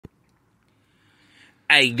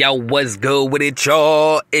Hey, yo, what's good with it,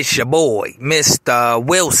 y'all? It's your boy, Mistah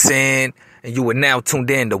Wilson, and you are now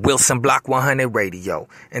tuned in to Wilson Block 100 Radio.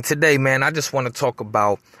 And today, man, I just want to talk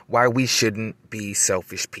about why we shouldn't be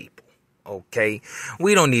selfish people, okay?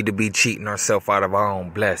 We don't need to be cheating ourselves out of our own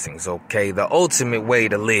blessings, okay? The ultimate way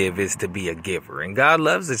to live is to be a giver, and God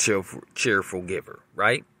loves a cheerful giver,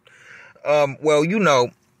 right?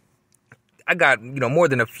 I got, more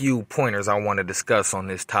than a few pointers I want to discuss on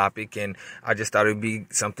this topic, and I just thought it'd be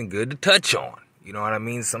something good to touch on. You know what I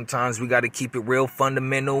mean? Sometimes we got to keep it real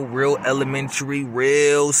fundamental, real elementary,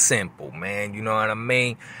 real simple, man. You know what I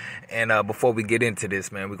mean? And before we get into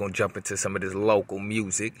this, man, we're going to jump into some of this local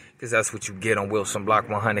music, because that's what you get on Wilson Block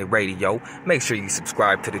 100 Radio. Make sure you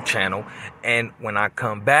subscribe to the channel, and when I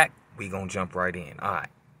come back, we going to jump right in. All right.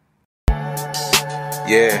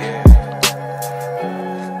 Yeah.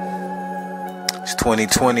 It's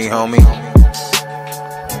 2020, homie.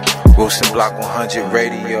 Wilson Block 100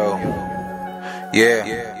 Radio.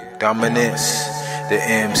 Yeah. Dominance, the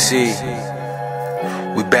MC.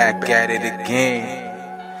 We back at it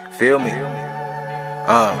again. Feel me?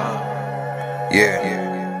 Yeah.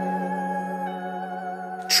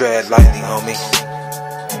 Tread lightly, homie.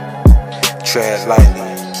 Tread lightly.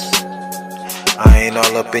 I ain't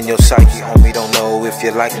all up in your psyche, homie. Don't know if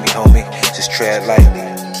you like me, homie. Just tread lightly.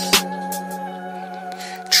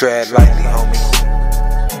 Tread lightly, homie.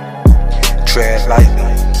 Tread lightly.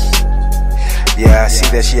 Yeah, I see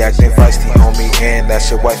that she acting feisty, homie, and that's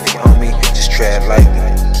your wifey, homie. Just tread lightly.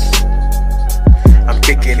 I'm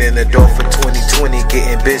kicking in the door for 2020,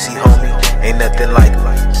 getting busy, homie. Ain't nothing like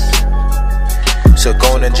it. So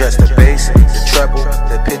go and adjust the bass, the treble,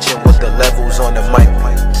 the pitching with the levels on the mic.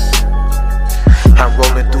 I'm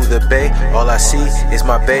rolling through the bay, all I see is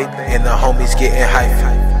my babe and the homies getting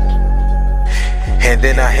hyped. And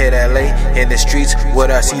then I hit LA in the streets,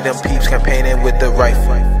 what I see them peeps campaigning with the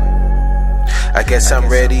rifle. I guess I'm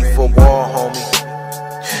ready for war,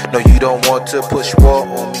 homie. No, you don't want to push war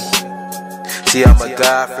on me. See, I'm a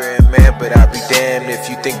God-fearing man, but I'll be damned if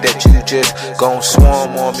you think that you just gon'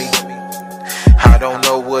 swarm on me. I don't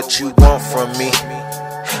know what you want from me.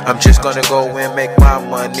 I'm just gonna go and make my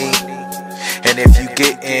money. And if you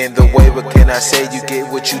get in the way, what can I say? You get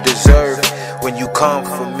what you deserve when you come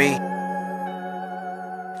for me.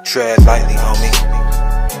 Tread lightly, homie.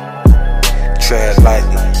 Tread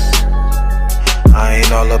lightly. I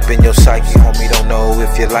ain't all up in your psyche, homie. Don't know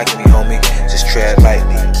if you like me, homie. Just tread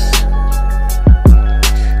lightly.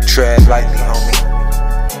 Tread lightly, homie.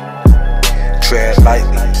 Tread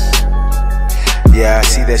lightly. Yeah, I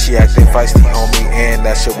see that she acting feisty, homie, and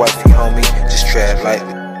that's your wifey, homie. Just tread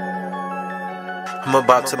lightly. I'm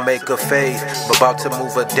about to make a fade, I'm about to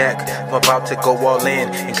move a deck, I'm about to go all in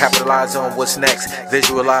and capitalize on what's next.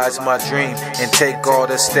 Visualize my dream and take all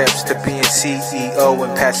the steps to being CEO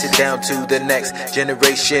and pass it down to the next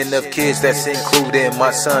generation of kids, that's including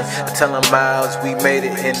my son. I tell him, Miles, we made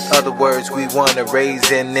it. In other words, we won a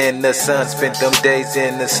raising in the sun. Spent them days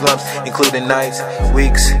in the slums, including nights,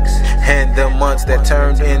 weeks, and the months that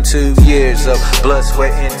turned into years of blood,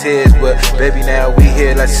 sweat, and tears. But baby, now we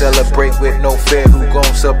here, let's celebrate with no fear. Who gon'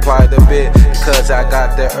 supply the bid? Because I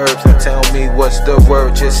got the herbs. Now tell me what's the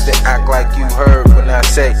word, just to act like you heard when I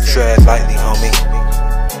say tread lightly, homie.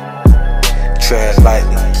 Tread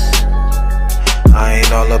lightly. I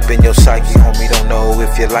ain't all up in your psyche, homie. Don't know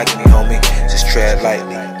if you like me, homie. Just tread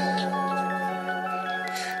lightly.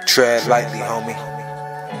 Tread lightly, homie.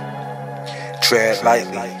 Tread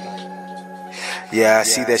lightly. Yeah, I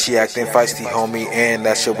see that she acting feisty, homie, and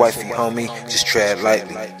that's your wifey, homie. Just tread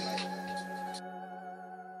lightly.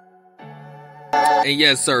 And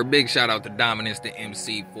yes, sir, big shout out to Dominance, the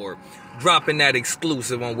MC, for dropping that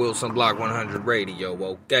exclusive on Wilson Block 100 Radio,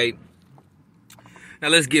 okay? Now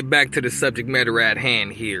let's get back to the subject matter at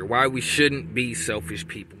hand here. Why we shouldn't be selfish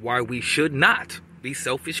people. Why we should not be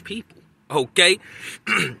selfish people, okay?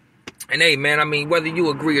 And hey, man, I mean, whether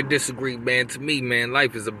you agree or disagree, man, to me, man,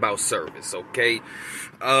 life is about service, okay?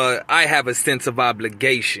 I have a sense of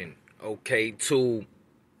obligation, okay, to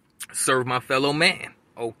serve my fellow man.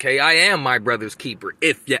 Okay, I am my brother's keeper,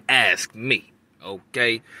 if you ask me,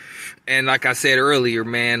 okay? And like I said earlier,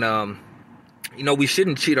 man, we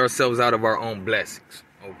shouldn't cheat ourselves out of our own blessings,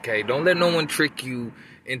 okay? Don't let no one trick you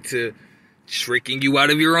into tricking you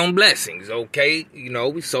out of your own blessings, okay?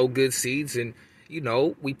 We sow good seeds and,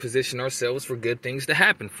 we position ourselves for good things to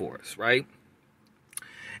happen for us, right?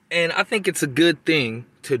 And I think it's a good thing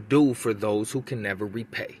to do for those who can never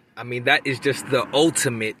repay. I mean, that is just the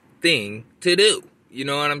ultimate thing to do. You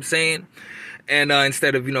know what I'm saying? And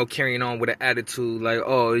instead of, carrying on with an attitude like,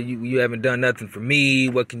 oh, you haven't done nothing for me.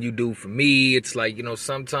 What can you do for me? It's like,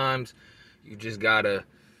 sometimes, You just gotta,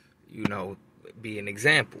 be an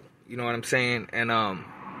example. You know what I'm saying? And,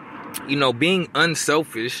 being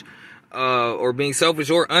unselfish, or being selfish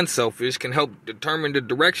or unselfish can help determine the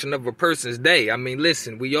direction of a person's day. I mean,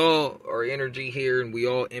 listen, we all are energy here and we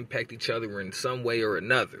all impact each other in some way or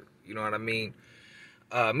another. You know what I mean?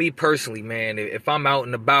 Me personally, man, if I'm out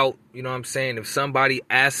and about, you know what I'm saying? If somebody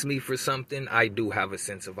asks me for something, I do have a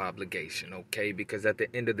sense of obligation, okay? Because at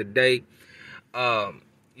the end of the day,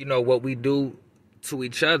 what we do to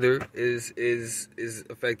each other is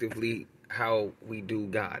effectively how we do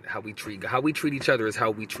God, how we treat each other is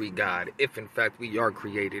how we treat God, if in fact we are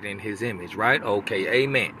created in his image, right? Okay,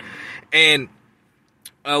 amen. And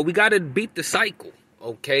we got to beat the cycle,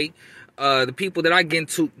 okay? The people that I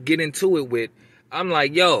get into it with, I'm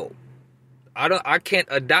like, yo, I can't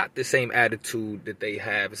adopt the same attitude that they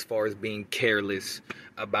have as far as being careless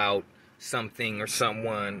about something or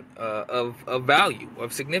someone of value,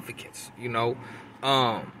 of significance,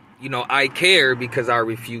 I care because I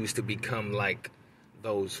refuse to become like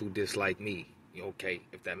those who dislike me. Okay,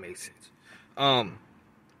 if that makes sense.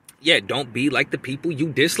 Don't be like the people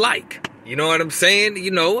you dislike. You know what I'm saying?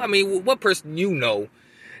 What person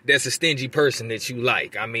that's a stingy person that you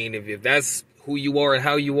like? I mean, if that's who you are and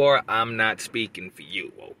how you are, I'm not speaking for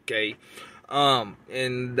you, okay?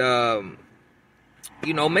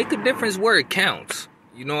 Make a difference where it counts.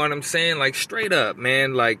 You know what I'm saying? Like, straight up,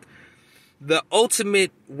 man, like, the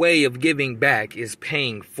ultimate way of giving back is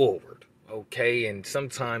paying forward, okay? And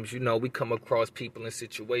sometimes, we come across people in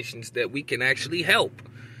situations that we can actually help,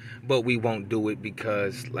 but we won't do it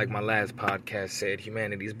because, like my last podcast said,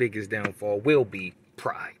 humanity's biggest downfall will be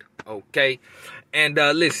pride, okay? And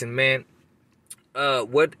listen, man,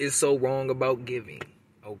 what is so wrong about giving?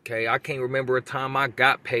 Okay, I can't remember a time I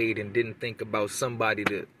got paid and didn't think about somebody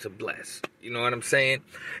to bless. You know what I'm saying?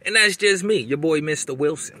 And that's just me, your boy Mistah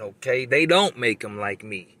Wilson, okay? They don't make them like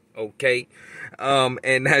me, okay?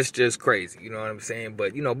 And that's just crazy, you know what I'm saying?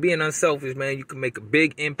 But, being unselfish, man, you can make a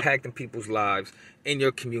big impact in people's lives, in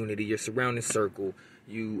your community, your surrounding circle.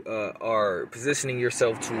 You are positioning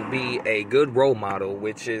yourself to be a good role model,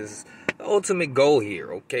 which is the ultimate goal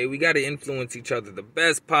here, okay? We got to influence each other the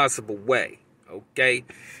best possible way. Okay,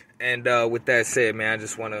 and with that said, man, I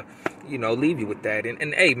just want to, leave you with that.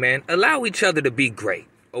 And hey, man, allow each other to be great,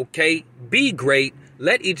 okay? Be great.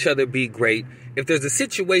 Let each other be great. If there's a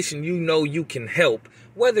situation you can help,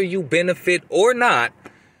 whether you benefit or not,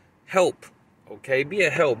 help, okay? Be a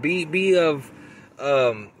help. Be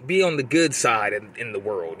on the good side in the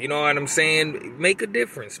world. You know what I'm saying? Make a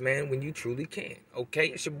difference, man, when you truly can. Okay,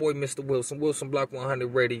 it's your boy Mistah Wilson, Wilson Block 100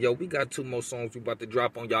 Radio. We got 2 more songs we about to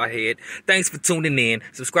drop on y'all head. Thanks for tuning in.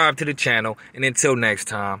 Subscribe to the channel, and until next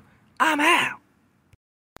time, I'm out.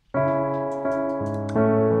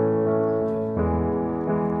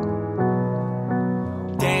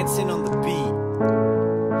 Dancing on the beat.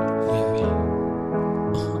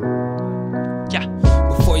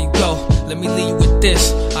 Before you go, let me leave you with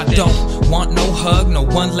this. I don't want no hug, no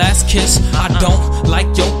one last kiss. I don't like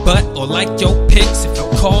your butt or like your pics. If you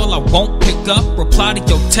call, I won't pick up, reply to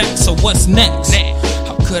your text. So what's next?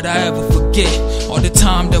 How could I ever forget all the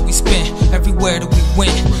time that we spent, everywhere that we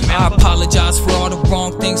went? I apologize for all the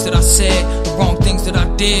wrong things that I said, the wrong things that I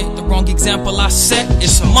did, the wrong example I set.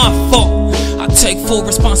 It's my fault. I take full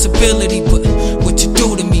responsibility, but what you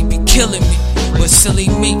do to me be killing me. But silly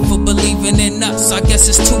me for believing in us, I guess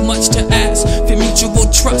it's too much to ask for mutual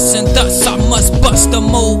trust, and thus I must bust a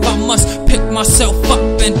move. I must pick myself up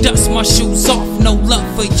and dust my shoes off. No love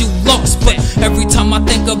for you lost, but every time I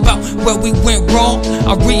think about where we went wrong,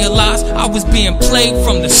 I realize I was being played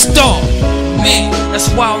from the start. Man, that's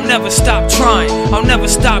why I'll never stop trying, I'll never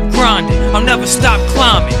stop grinding, I'll never stop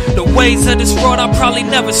climbing the ways of this world. I'll probably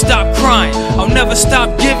never stop crying, I'll never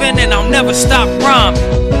stop giving, and I'll never stop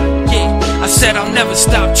rhyming. I said I'll never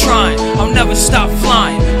stop trying, I'll never stop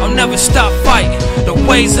flying, I'll never stop fighting the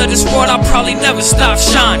ways of this world. I'll probably never stop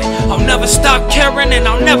shining, I'll never stop caring, and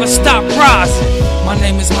I'll never stop rising. My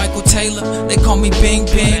name is Michael Taylor, they call me Bing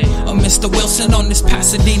Bing. I'm Mistah Wilson on this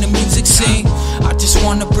Pasadena music scene. I just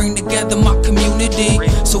wanna bring together my community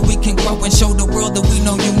so we can grow and show the world that we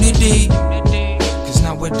know unity. Cause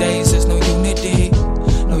nowadays there's no unity,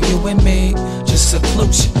 no you and me, just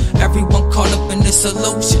seclusion. Everyone caught up in this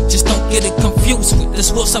illusion, just don't get it confused with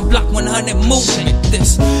this Wilson Block 100 movement.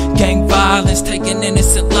 This gang violence taking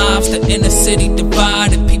innocent lives, the inner city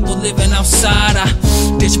divided, people living outside. I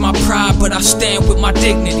ditch my pride, but I stand with my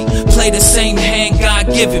dignity. Play the same hand God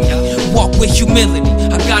given me, walk with humility.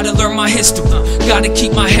 I gotta learn my history, gotta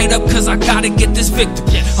keep my head up, cause I gotta get this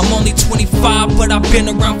victory. I'm only 25, but I've been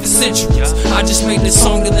around for centuries. I just made this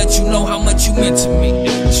song to let you know how much you meant to me.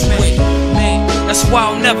 Wait.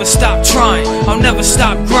 never stop trying, I'll never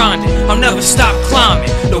stop grinding, I'll never stop climbing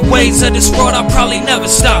the ways of this world. I'll probably never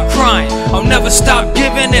stop crying, I'll never stop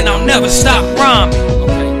giving, and I'll never stop rhyming.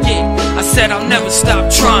 Okay, yeah, I said I'll never stop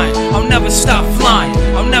trying, I'll never stop flying,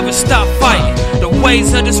 I'll never stop fighting the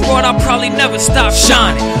ways of this world. I'll probably never stop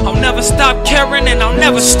shining, I'll never stop caring, and I'll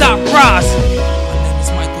never stop rising. My name is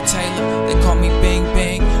Michael Taylor, they call me Bing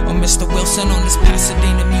Bing, or Mistah Wilson on this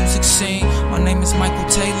Pasadena music scene. My name is Michael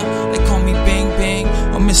Taylor, they call me Bing Bing,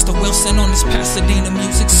 or Mistah Wilson on this Pasadena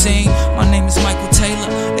music scene. My name is Michael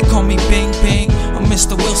Taylor, they call me Bing Bing, or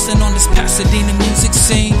Mistah Wilson on this Pasadena music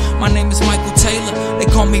scene. My name is Michael Taylor, they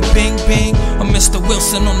call me Bing Bing, or Mistah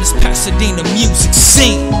Wilson on this Pasadena music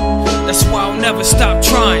scene. That's why I'll never stop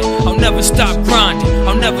trying, I'll never stop grinding,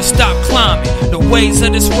 I'll never stop climbing the ways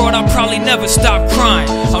of this world. I'll probably never stop crying,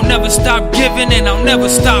 I'll never stop giving, and I'll never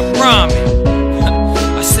stop rhyming.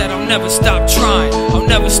 I said I'll never stop trying, I'll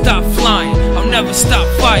never stop flying, I'll never stop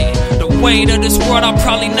fighting the weight of this world. I'll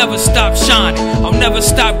probably never stop shining, I'll never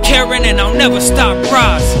stop caring, and I'll never stop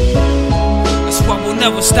rising. That's why we'll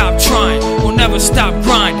never stop trying, we'll never stop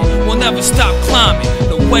grinding, we'll never stop climbing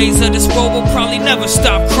the ways of this world. We'll probably never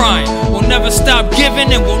stop crying, we'll never stop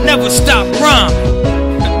giving, and we'll never stop rhyming.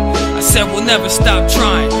 I said we'll never stop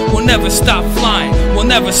trying, we'll never stop flying, we'll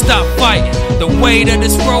never stop fighting the weight of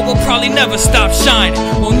this world. We'll probably never stop shining,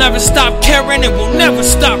 we'll never stop caring, and we'll never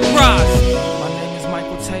stop rising. My name is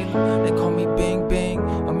Michael Taylor, they call me Bing Bing,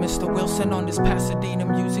 or Mistah Wilson on this Pasadena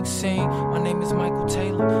music scene. My name is Michael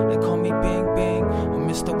Taylor, they call me Bing Bing, or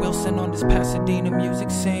Mistah Wilson on this Pasadena music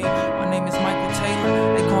scene. My name is Michael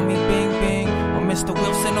Taylor, they call me Bing Bing, or Mistah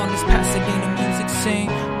Wilson on this Pasadena music scene.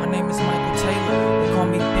 My name is Michael Taylor, they call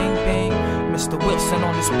me Bing Bing, Mistah Wilson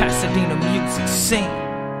on this Pasadena music scene.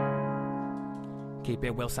 Keep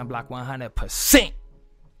it Wilson Block 100%.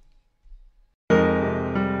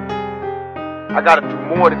 I gotta do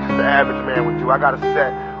more than just the average man would do. I gotta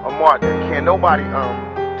set a mark that can't nobody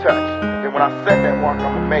touch. And when I set that mark,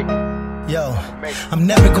 I'ma make it. Yo, I'm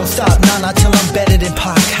never gonna stop, not till I'm better than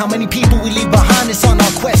Pac. How many people we leave behind us on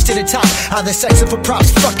our quest to the top? Either sex or for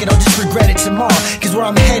props, fuck it, I'll just regret it tomorrow. Cause where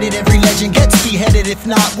I'm headed, every legend gets beheaded, if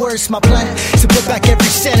not worse. My plan, to put back every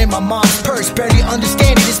cent in my mom's purse. Barely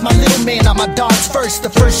understand it, it's my little man, not my dog's first. The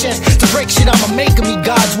first chance to break shit, I'ma make him eat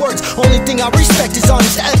God's words. Only thing I respect is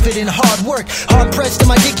honest effort and hard work. Hard pressed in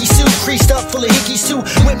my dicky suit, creased up full of hickeys too.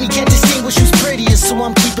 With me can't distinguish who's prettiest, so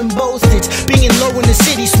I'm keeping both. It's being low in the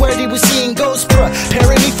city, swear they was seeing ghosts, bruh.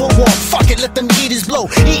 Pairing me for walk, fuck it, let them heaters blow.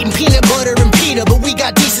 Eating peanut butter and pita, but we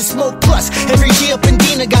got decent smoke. Plus, every G up in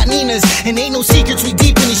Dina got Nina's. And ain't no secrets, we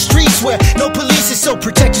deep in the streets where no police is, so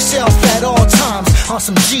protect yourself at all times on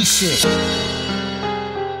some G shit.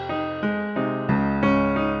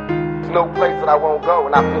 There's no place that I won't go,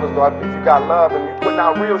 and I feel as though if you got love and you putting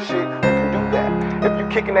out real shit, you can do that. If you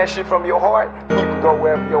kicking that shit from your heart, you can go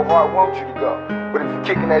wherever your heart wants you to go. But if you're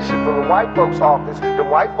kicking that shit from the white folks' office, the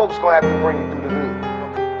white folks gonna have to bring you through the hood.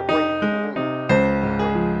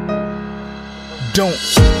 Don't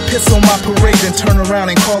piss on my parade and turn around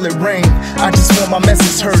and call it rain. I just want my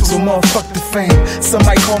message heard, so motherfuck the fame. Some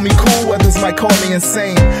might call me cool, others might call me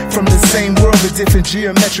insane. From the same world but different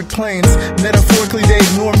geometric planes. Metaphorically they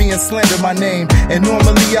ignore me and slander my name. And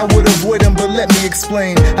normally I would avoid them, but let me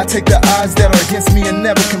explain. I take the odds that are against me and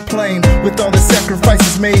never complain. With all the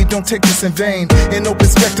sacrifices made, don't take this in vain. In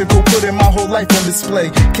open spectacle, putting my whole life on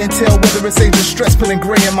display. Can't tell whether it's age or stress, putting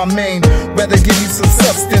gray in my mane. Rather give you some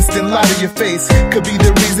substance than lie to your face. Could be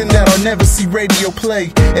the reason that I'll never see radio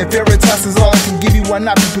play. If Veritas is all I can give you, why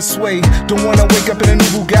not be persuaded? Don't wanna wake up in a new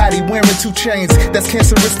Bugatti wearing 2 chains. That's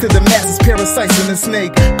cancerous to the masses, parasites in the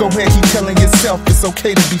snake. Go ahead, keep telling yourself it's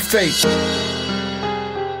okay to be fake.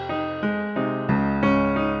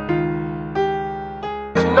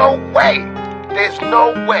 There's no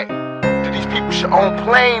way that these people should own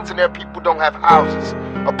planes and their people don't have houses,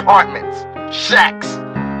 apartments, shacks,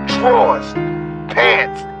 drawers,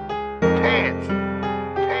 pants.